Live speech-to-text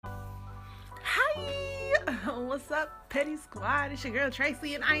What's up, Petty Squad? It's your girl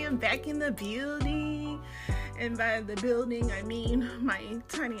Tracy, and I am back in the building. And by the building, I mean my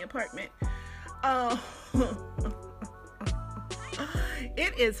tiny apartment.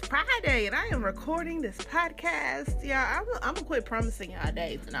 It is Friday, and I am recording this podcast. Yeah, I'm gonna quit promising y'all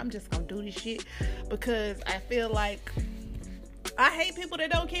days, and I'm just gonna do this shit because I feel like I hate people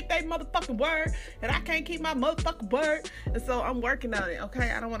that don't keep their motherfucking word, and I can't keep my motherfucking word, and so I'm working on it,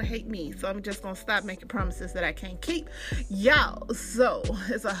 okay? I don't want to hate me, so I'm just gonna stop making promises that I can't keep. Y'all, so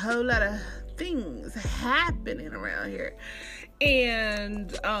there's a whole lot of things happening around here,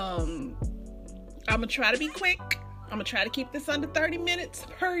 and I'm gonna try to be quick. I'm gonna try to keep this under 30 minutes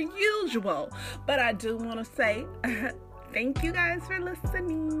per usual, but I do want to say thank you guys for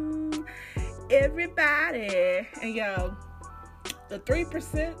listening, everybody, and y'all, the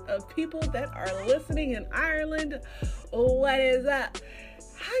 3% of people that are listening in Ireland, what is up?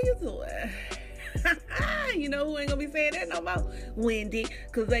 How you doing? You know who ain't gonna be saying that no more? Wendy,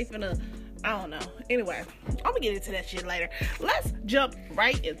 because they finna, I don't know. Anyway, I'm gonna get into that shit later. Let's jump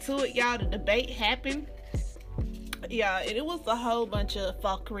right into it, y'all. The debate happened. Yeah, and it was a whole bunch of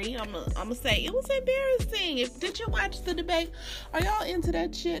fuckery. I'm gonna say it was embarrassing. Did you watch the debate? Are y'all into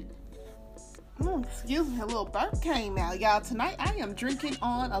that shit? Excuse me, a little burp came out. Y'all, tonight I am drinking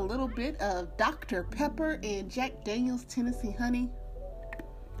on a little bit of Dr. Pepper and Jack Daniel's Tennessee Honey.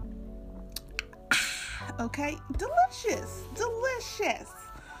 Okay, delicious.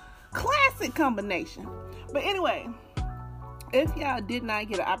 Classic combination. But anyway, if y'all did not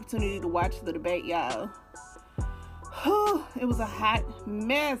get an opportunity to watch the debate, y'all, it was a hot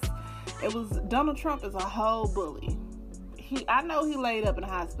mess. Donald Trump is a whole bully. I know he laid up in the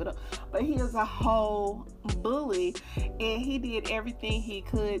hospital, but he is a whole bully, and he did everything he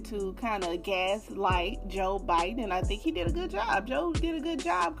could to kind of gaslight Joe Biden, and I think he did a good job. Joe did a good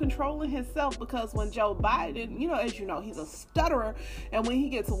job controlling himself, because when Joe Biden, as you know, he's a stutterer, and when he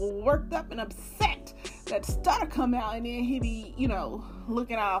gets worked up and upset, that stutter come out, and then he be,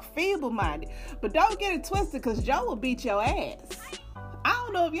 looking all feeble-minded. But don't get it twisted, because Joe will beat your ass. I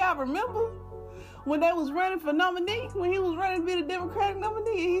don't know if y'all remember when they was running for nominee, when he was running to be the Democratic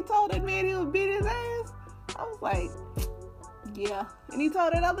nominee, and he told that man he would beat his ass. I was like, yeah. And he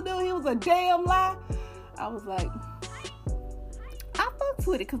told that other dude he was a damn lie. I was like, I fucks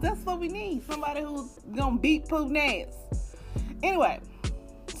with it, because that's what we need. Somebody who's gonna beat Putin ass. Anyway,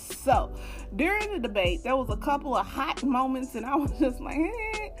 so during the debate, there was a couple of hot moments, and I was just like,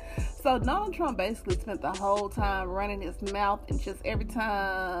 So Donald Trump basically spent the whole time running his mouth, and just every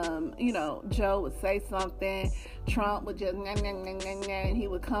time, Joe would say something, Trump would just, and he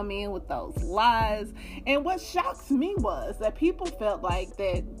would come in with those lies. And what shocks me was that people felt like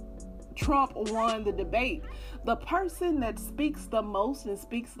that Trump won the debate. The person that speaks the most and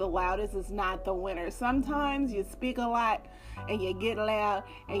speaks the loudest is not the winner. Sometimes you speak a lot and you get loud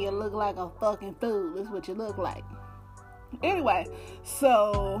and you look like a fucking fool. Is what you look like. Anyway,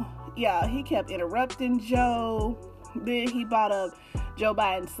 so yeah, he kept interrupting Joe. Then he brought up Joe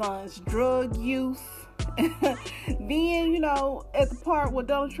Biden's son's drug use. Then, at the part where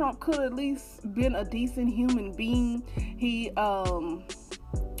Donald Trump could at least been a decent human being, he was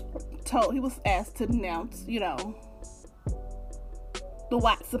asked to denounce, the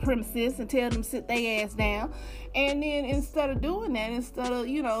white supremacists and tell them sit their ass down. And then instead of doing that, instead of,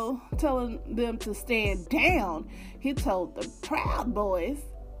 telling them to stand down, he told the Proud Boys,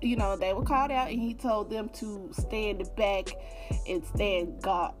 they were called out, and he told them to stand back and stand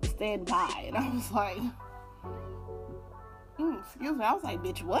by. And I was like, excuse me, I was like,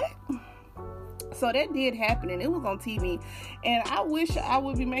 bitch, what? So that did happen, and it was on TV. And I wish I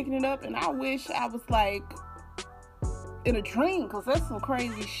would be making it up, and I wish I was like in a dream, because that's some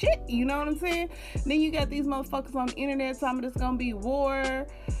crazy shit, you know what I'm saying? Then you got these motherfuckers on the internet telling me there's gonna be war.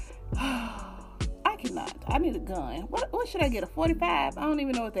 I cannot. I need a gun. What should I get? A 45? I don't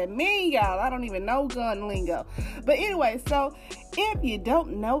even know what that means, y'all. I don't even know gun lingo. But anyway, so if you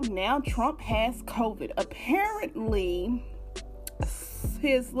don't know now, Trump has COVID. Apparently,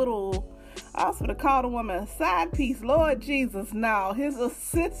 his little, I was going to call the woman a side piece. Lord Jesus, no. His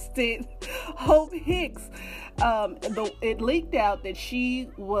assistant, Hope Hicks, it leaked out that she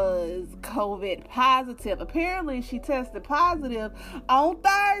was COVID positive. Apparently, she tested positive on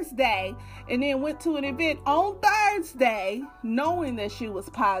Thursday and then went to an event on Thursday knowing that she was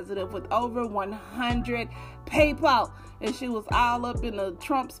positive with over 100 people. and she was all up in the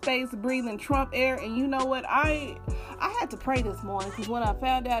Trump space, breathing Trump air. And you know what? I had to pray this morning, because when I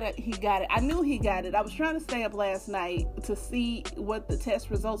found out that he got it, I knew he got it. I was trying to stay up last night to see what the test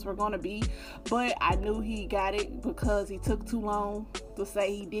results were going to be, but I knew he got it because he took too long to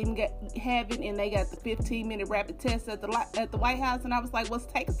say he didn't have it, and they got the 15-minute rapid test at the White House. And I was like, what's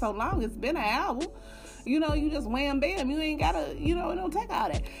taking so long? It's been an hour. You know, you just wham bam. You ain't gotta, it don't take all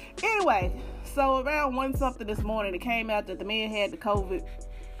that. Anyway, so around 1 something this morning, it came out that the man had the COVID.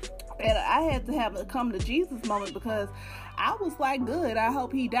 And I had to have a come to Jesus moment, because I was like, good, I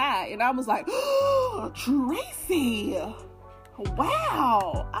hope he died. And I was like, oh, Tracy,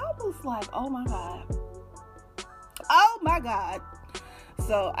 wow. I was like, oh my God.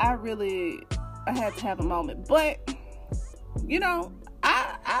 So I had to have a moment. But,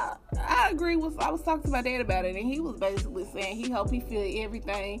 I agree with, I was talking to my dad about it, and he was basically saying he hoped he feel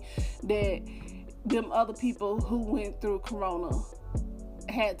everything that them other people who went through Corona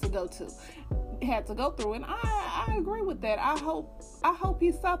had to go through. And I agree with that. I hope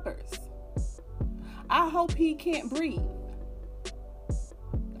he suffers. I hope he can't breathe.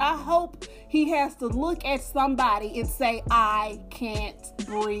 I hope he has to look at somebody and say, I can't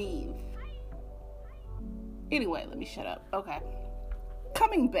breathe. Anyway, let me shut up. Okay.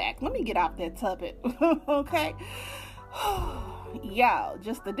 Coming back, let me get off that topic. Okay. Y'all,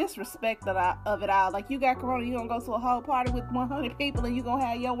 just the disrespect of it all. Like, you got Corona, you gonna go to a whole party with 100 people, and you gonna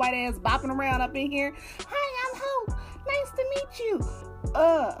have your white ass bopping around up in here. Hi, I'm Hope. Nice to meet you.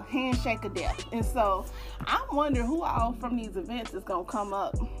 Handshake of death. And so I'm wondering who all from these events is gonna come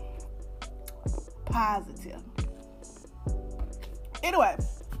up positive. Anyway,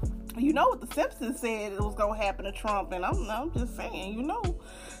 you know what the Simpsons said it was gonna happen to Trump, and I'm just saying,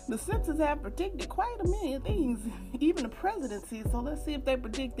 the Simpsons have predicted quite a many things, even the presidency. So let's see if they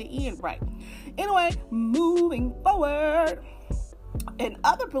predict the end right. Anyway, moving forward. In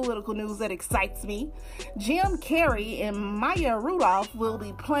other political news that excites me, Jim Carrey and Maya Rudolph will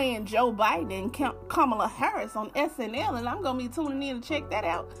be playing Joe Biden and Kamala Harris on SNL, and I'm going to be tuning in to check that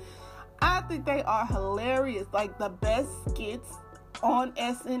out. I think they are hilarious, like the best skits on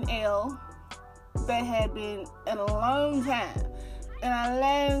SNL that had been in a long time. And a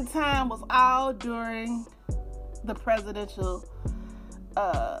long time was all during the presidential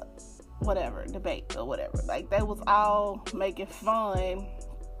debate or whatever. Like, they was all making fun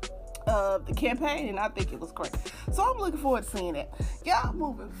of the campaign, and I think it was great. So I'm looking forward to seeing it. Y'all,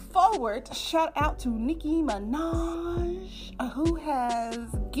 moving forward, shout out to Nicki Minaj, who has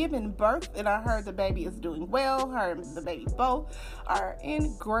given birth, and I heard the baby is doing well. Her and the baby both are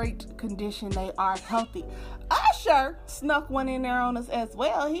in great condition. They are healthy. Usher snuck one in there on us as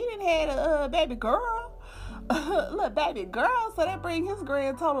well. He didn't have a baby girl. Little baby girl, so that brings his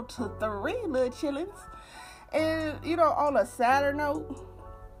grand total to 3 little chillins. And, on a sadder note,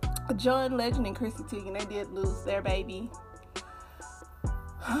 John Legend and Chrissy Teigen, they did lose their baby.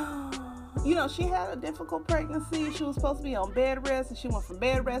 She had a difficult pregnancy. She was supposed to be on bed rest, and she went from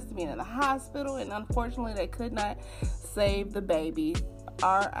bed rest to being in the hospital, and unfortunately they could not save the baby.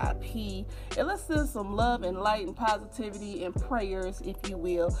 R.I.P. And let's send some love and light and positivity and prayers, if you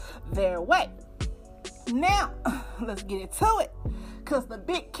will, their way. Now, let's get into it, because the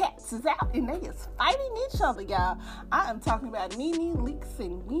big cats is out and they is fighting each other, y'all. I am talking about Nene Leakes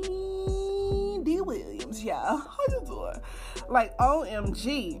and Wendy Williams, y'all. How you doing? Like,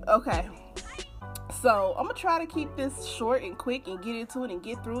 OMG. Okay. So, I'm going to try to keep this short and quick and get into it and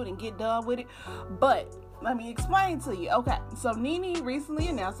get through it and get done with it. But let me explain to you. Okay, so Nene recently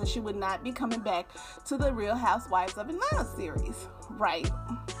announced that she would not be coming back to the Real Housewives of Atlanta series, right?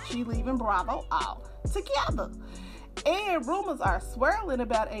 She leaving Bravo all together. And rumors are swirling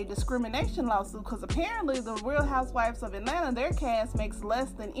about a discrimination lawsuit, because apparently the Real Housewives of Atlanta, their cast makes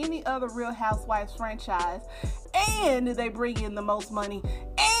less than any other Real Housewives franchise, and they bring in the most money,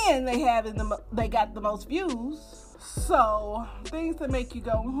 and they got the most views. So, things that make you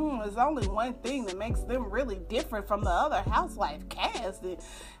go, there's only one thing that makes them really different from the other housewife cast. It's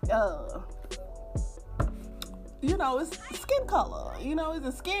skin color. Is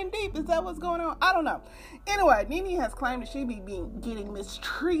it skin deep? Is that what's going on? I don't know. Anyway, Nene has claimed that she be getting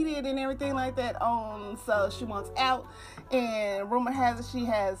mistreated and everything like that so she wants out. And rumor has it she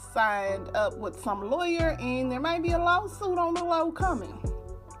has signed up with some lawyer, and there might be a lawsuit on the low coming.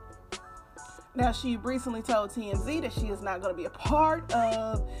 Now, she recently told TMZ that she is not going to be a part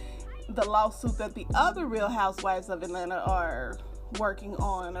of the lawsuit that the other Real Housewives of Atlanta are working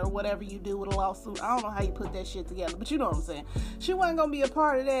on, or whatever you do with a lawsuit. I don't know how you put that shit together, but you know what I'm saying. She wasn't going to be a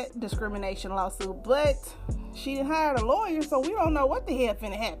part of that discrimination lawsuit, but she hired a lawyer, so we don't know what the hell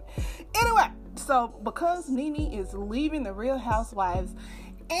finna happen. Anyway, So because Nene is leaving the Real Housewives,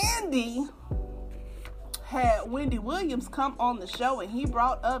 Andy had Wendy Williams come on the show, and he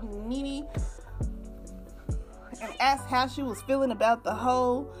brought up Nene and asked how she was feeling about the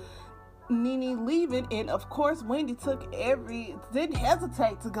whole Nene leaving. And of course, Wendy didn't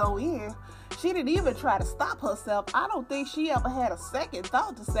hesitate to go in. She didn't even try to stop herself. I don't think she ever had a second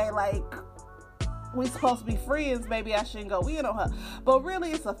thought to say, like, we supposed to be friends, maybe I shouldn't go in on her. But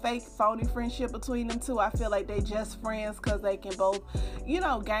really, it's a fake, phony friendship between them two. I feel like they just friends because they can both,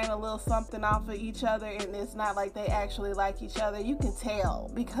 gain a little something off of each other, and it's not like they actually like each other. You can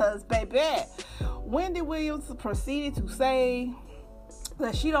tell because, baby, Wendy Williams proceeded to say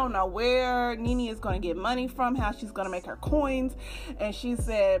that she don't know where Nene is going to get money from, how she's going to make her coins. And she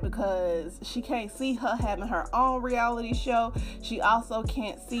said because she can't see her having her own reality show. She also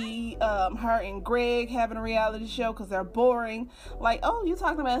can't see her and Greg having a reality show because they're boring. Like, oh, you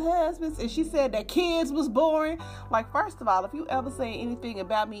talking about husbands? And she said that kids was boring. Like, first of all, if you ever say anything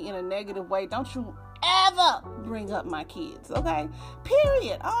about me in a negative way, don't you ever bring up my kids, okay?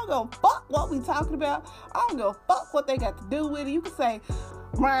 Period. I don't go fuck what we talking about. I don't go fuck what they got to do with it. You can say,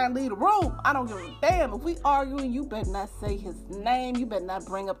 Brian, leave the room. I don't give a damn. If we arguing, you better not say his name. You better not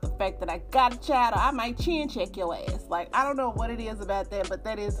bring up the fact that I got a child, or I might chin check your ass. Like, I don't know what it is about that, but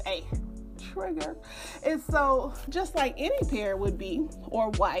that is a trigger. And so, just like any parent would be,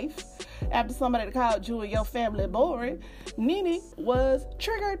 or wife, after somebody called you and your family boring, Nene was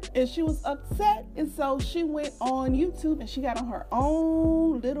triggered and she was upset. And so she went on YouTube and she got on her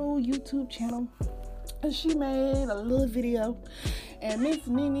own little YouTube channel and she made a little video. And Miss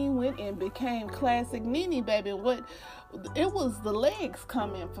Nene went and became classic Nene, baby. It was the legs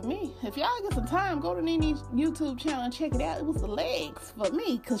coming for me. If y'all get some time, go to Nene's YouTube channel and check it out. It was the legs for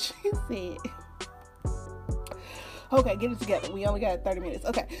me, because she said, okay, get it together. We only got 30 minutes.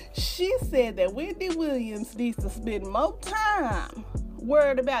 Okay. She said that Wendy Williams needs to spend more time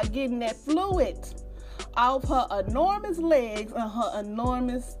worried about getting that fluid off her enormous legs and her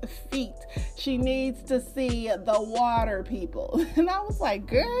enormous feet. She needs to see the water people. And I was like,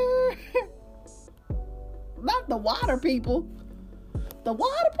 girl, not the water people. The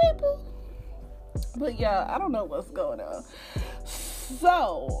water people? But yeah, I don't know what's going on.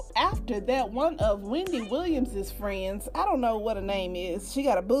 So, after that, one of Wendy Williams' friends, I don't know what her name is. She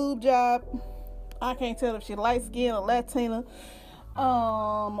got a boob job. I can't tell if she light skinned or Latina.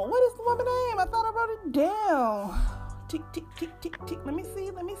 What is the woman's name? I thought I wrote it down. Tick, tick, tick, tick, tick. Let me see.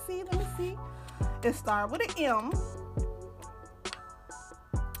 It starts with an M.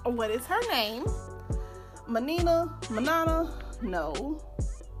 What is her name? Manana? No.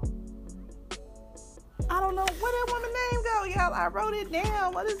 I don't know where that woman's name go, y'all. I wrote it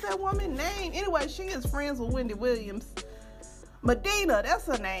down. What is that woman's name? Anyway, she is friends with Wendy Williams. Medina, that's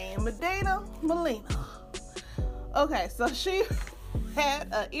her name. Medina Molina. Okay, so she had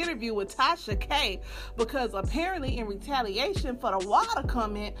an interview with Tasha K because apparently in retaliation for the water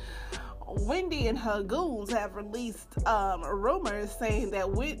comment, Wendy and her goons have released rumors saying that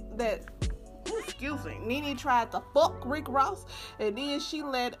Nene tried to fuck Rick Ross, and then she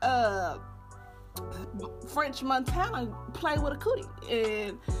let French Montana play with a cootie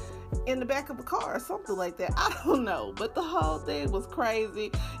in the back of the car or something like that. I don't know, but the whole thing was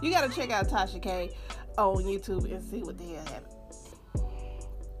crazy. You gotta check out Tasha K on YouTube and see what the hell happened.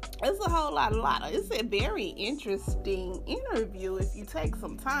 It's a whole lot. It's a very interesting interview if you take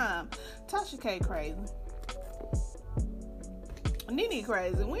some time. Tasha K crazy. Nene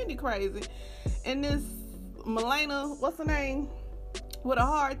crazy. Wendy crazy. And this Melena, what's her name? With the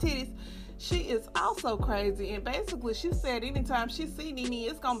hard titties. She is also crazy. And basically she said anytime she see Nene,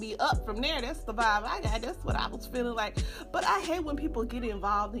 it's going to be up from there. That's the vibe I got. That's what I was feeling like. But I hate when people get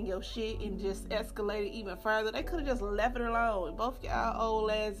involved in your shit and just escalate it even further. They could have just left it alone. Both y'all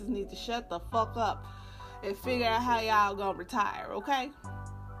old asses need to shut the fuck up and figure out how y'all going to retire, okay?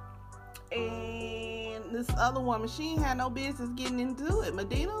 And this other woman, she ain't had no business getting into it.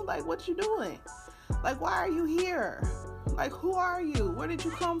 Medina, like, what you doing? Like, why are you here? Like, who are you? Where did you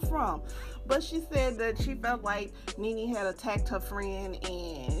come from? But she said that she felt like Nene had attacked her friend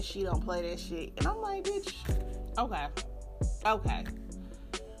and she don't play that shit. And I'm like, bitch, okay.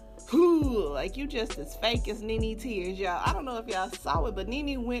 Like, you just as fake as Nene Tears, y'all. I don't know if y'all saw it, but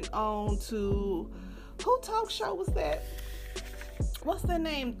Nene went on to, who talk show was that? What's their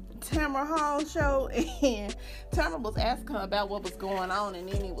name? Tamara Hall show, and Tamara was asking her about what was going on, and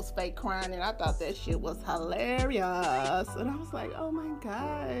Nene was fake crying, and I thought that shit was hilarious. And I was like, oh my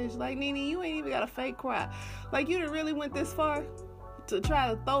gosh, like, Nene, you ain't even got a fake cry. Like, you done really went this far to try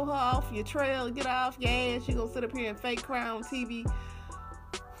to throw her off your trail, get her off your ass. You gonna sit up here and fake cry on TV?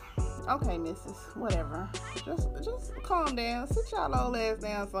 Okay, missus, whatever. Just calm down. Sit y'all old ass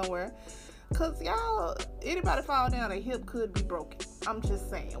down somewhere. Cause y'all, anybody fall down, a hip could be broken. I'm just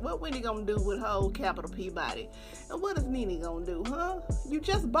saying. What Wendy gonna do with her old capital Peabody? And what is Nene gonna do, huh? You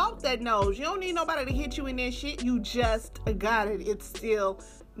just bought that nose. You don't need nobody to hit you in that shit. You just got it. It's still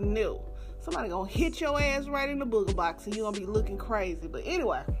new. Somebody gonna hit your ass right in the booger box and you gonna be looking crazy. But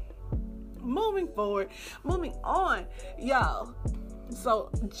anyway, moving on, y'all. So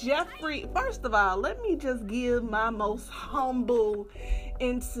Jeffree, first of all, let me just give my most humble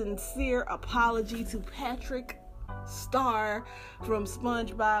and sincere apology to Patrick Star from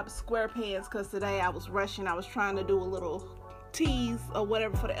SpongeBob SquarePants, because today I was rushing. I was trying to do a little tease or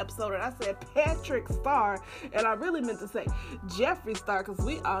whatever for the episode, and I said Patrick Star, and I really meant to say Jeffree Star, because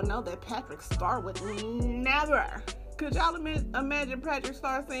we all know that Patrick Star would never. Could y'all imagine Patrick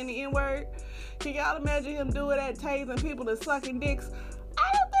Star saying the N-word? Can y'all imagine him doing that, tasing people and sucking dicks?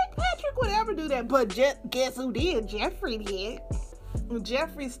 I don't think Patrick would ever do that, but guess who did? Jeffree did.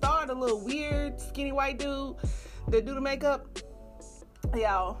 Jeffree Star, the little weird, skinny white dude that do the makeup.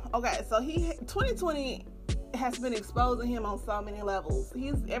 Y'all, okay, so 2020 has been exposing him on so many levels.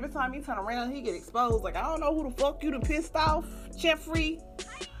 Every time he turn around, he get exposed. Like, I don't know who the fuck you done pissed off, Jeffree.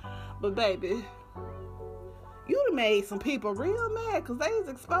 But baby, you done made some people real mad because they was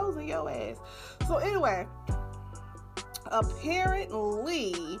exposing your ass. So anyway,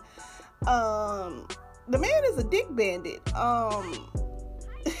 apparently, the man is a dick bandit.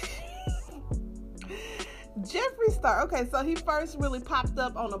 Jeffree Star, okay, so he first really popped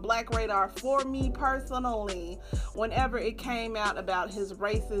up on the black radar for me personally whenever it came out about his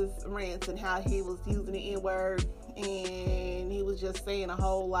racist rants and how he was using the N-word and he was just saying a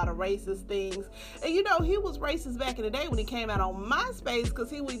whole lot of racist things. And you know, he was racist back in the day when he came out on MySpace, because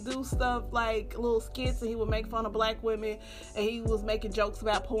he would do stuff like little skits and he would make fun of black women, and he was making jokes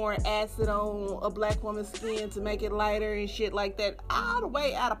about pouring acid on a black woman's skin to make it lighter and shit like that, all the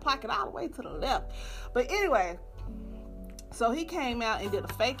way out of pocket, all the way to the left. But anyway, so he came out and did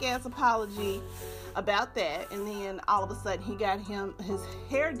a fake ass apology about that, and then all of a sudden he got his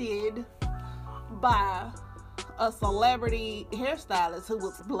hair did by a celebrity hairstylist who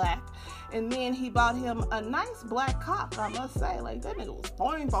was black, and then he bought him a nice black cock. I must say, like, that nigga was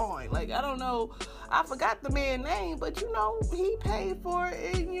boing. Like, I don't know, I forgot the man's name, but you know, he paid for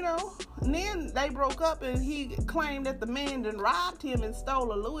it, and you know, and then they broke up and he claimed that the man done robbed him and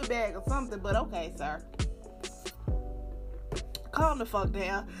stole a Louis bag or something. But okay, sir, calm the fuck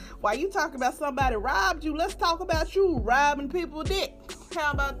down. While you talk about somebody robbed you, let's talk about you robbing people dick.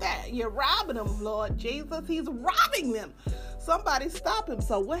 How about that? You're robbing them, Lord Jesus. He's robbing them. Somebody stop him.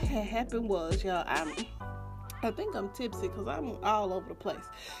 So what had happened was, y'all, I think I'm tipsy because I'm all over the place.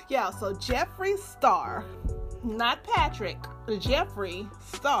 Yeah, so Jeffree Star, not Patrick, Jeffree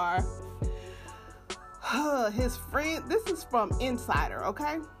Star, his friend, this is from Insider,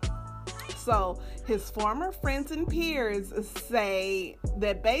 okay? So his former friends and peers say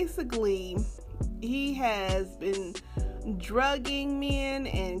that basically he has been drugging men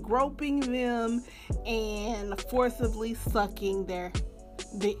and groping them and forcibly sucking their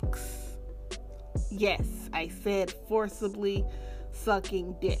dicks. Yes, I said forcibly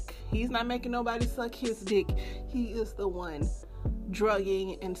sucking dick. He's not making nobody suck his dick. He is the one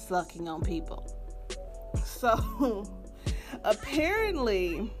drugging and sucking on people. So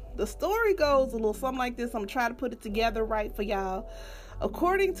apparently the story goes a little something like this. I'm trying to put it together right for y'all.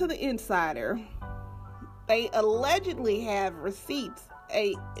 According to the Insider, they allegedly have receipts,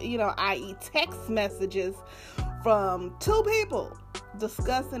 i.e. text messages from two people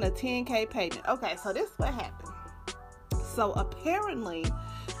discussing a $10,000 payment. Okay, so this is what happened. So apparently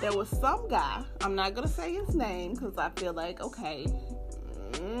there was some guy, I'm not going to say his name because I feel like, okay.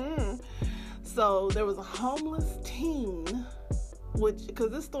 So there was a homeless teen,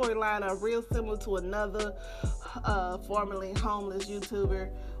 because this storyline are real similar to another formerly homeless YouTuber,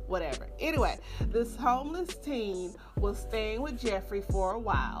 whatever. Anyway, this homeless teen was staying with Jeffree for a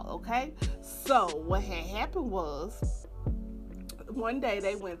while, okay? So what had happened was, one day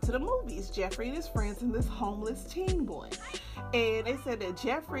they went to the movies, Jeffree and his friends and this homeless teen boy. And they said that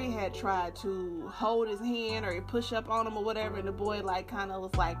Jeffree had tried to hold his hand or push up on him or whatever, and the boy like kind of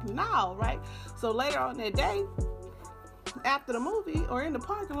was like, no, right? So later on that day, after the movie or in the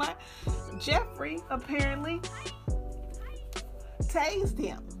parking lot, Jeffree apparently tased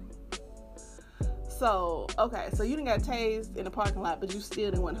him. So, okay, so you didn't got tased in the parking lot, but you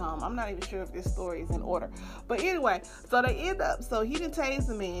still didn't went home. I'm not even sure if this story is in order. But anyway, so he didn't tase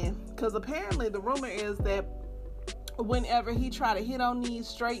the man, because apparently the rumor is that whenever he tried to hit on these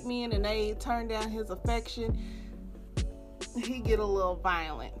straight men and they turned down his affection, he get a little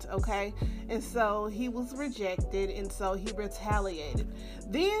violent, okay? And so he was rejected, and so he retaliated.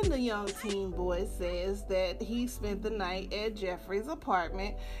 Then the young teen boy says that he spent the night at Jeffrey's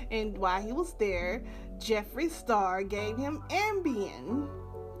apartment, and while he was there, Jeffree Star gave him Ambien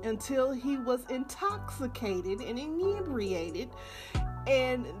until he was intoxicated and inebriated,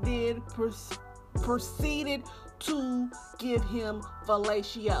 and then proceeded to give him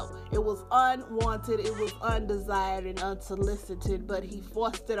fellatio. It was unwanted, it was undesired and unsolicited, but he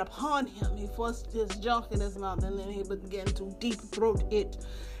forced it upon him. He forced his junk in his mouth, and then he began to deep throat it.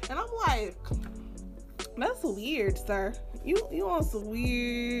 And I'm like, that's weird, sir. You on some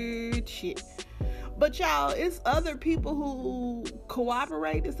weird shit. But y'all, it's other people who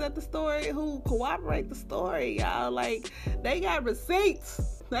cooperate. It's at the story who cooperate the story, y'all. Like, they got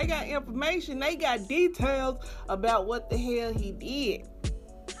receipts, they got information, they got details about what the hell he did,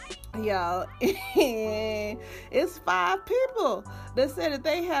 y'all. And it's 5 people that said that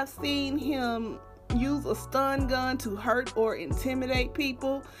they have seen him use a stun gun to hurt or intimidate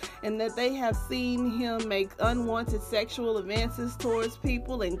people, and that they have seen him make unwanted sexual advances towards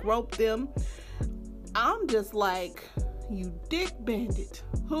people and grope them. I'm just like, you dick bandit.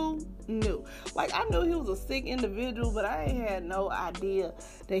 Who knew? Like, I knew he was a sick individual, but I ain't had no idea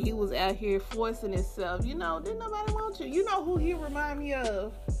that he was out here forcing himself. You know, didn't nobody want you. You know who he remind me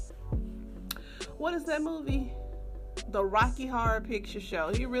of? What is that movie? The Rocky Horror Picture Show.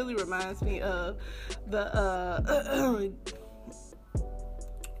 He really reminds me of the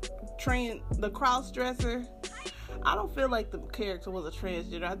cross-dresser. I don't feel like the character was a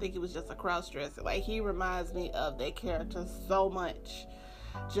transgender. I think it was just a cross-dresser. Like, he reminds me of that character so much.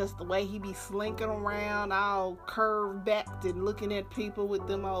 Just the way he be slinking around, all curved backed and looking at people with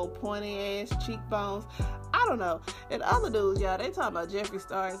them old pointy ass cheekbones. I don't know. And other dudes, y'all, they talking about Jeffree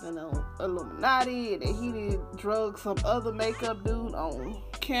Star's and Illuminati, and that he did drug some other makeup dude on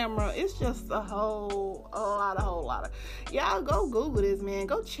camera. It's just a whole lot of. Y'all go Google this, man.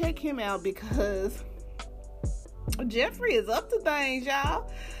 Go check him out, because Jeffree is up to things,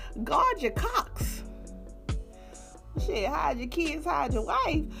 y'all. Guard your cocks. Shit, hide your kids, hide your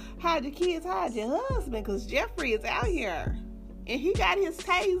wife, hide your kids, hide your husband, because Jeffree is out here. And he got his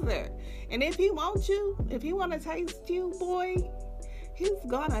taser. And if he wants you, if he want to taste you, boy, he's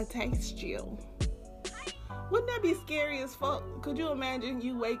gonna taste you. Wouldn't that be scary as fuck? Could you imagine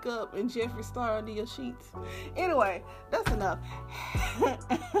you wake up and Jeffree Star under your sheets? Anyway, that's enough.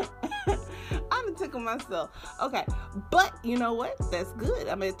 I'm gonna tickle myself. Okay, but you know what? That's good.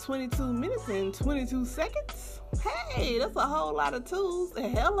 I'm at 22 minutes and 22 seconds. Hey, that's a whole lot of twos.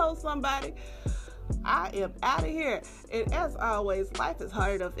 Hello, somebody. I am out of here. And as always, life is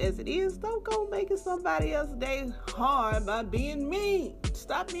hard enough as it is. Don't go making somebody else's day hard by being mean.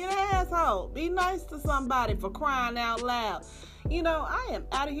 Stop being an asshole. Be nice to somebody, for crying out loud. You know, I am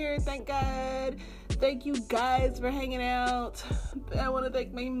out of here. Thank God. Thank you guys for hanging out. I want to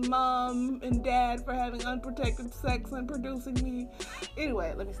thank my mom and dad for having unprotected sex and producing me.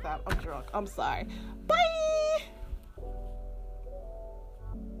 Anyway, let me stop. I'm drunk. I'm sorry. Bye.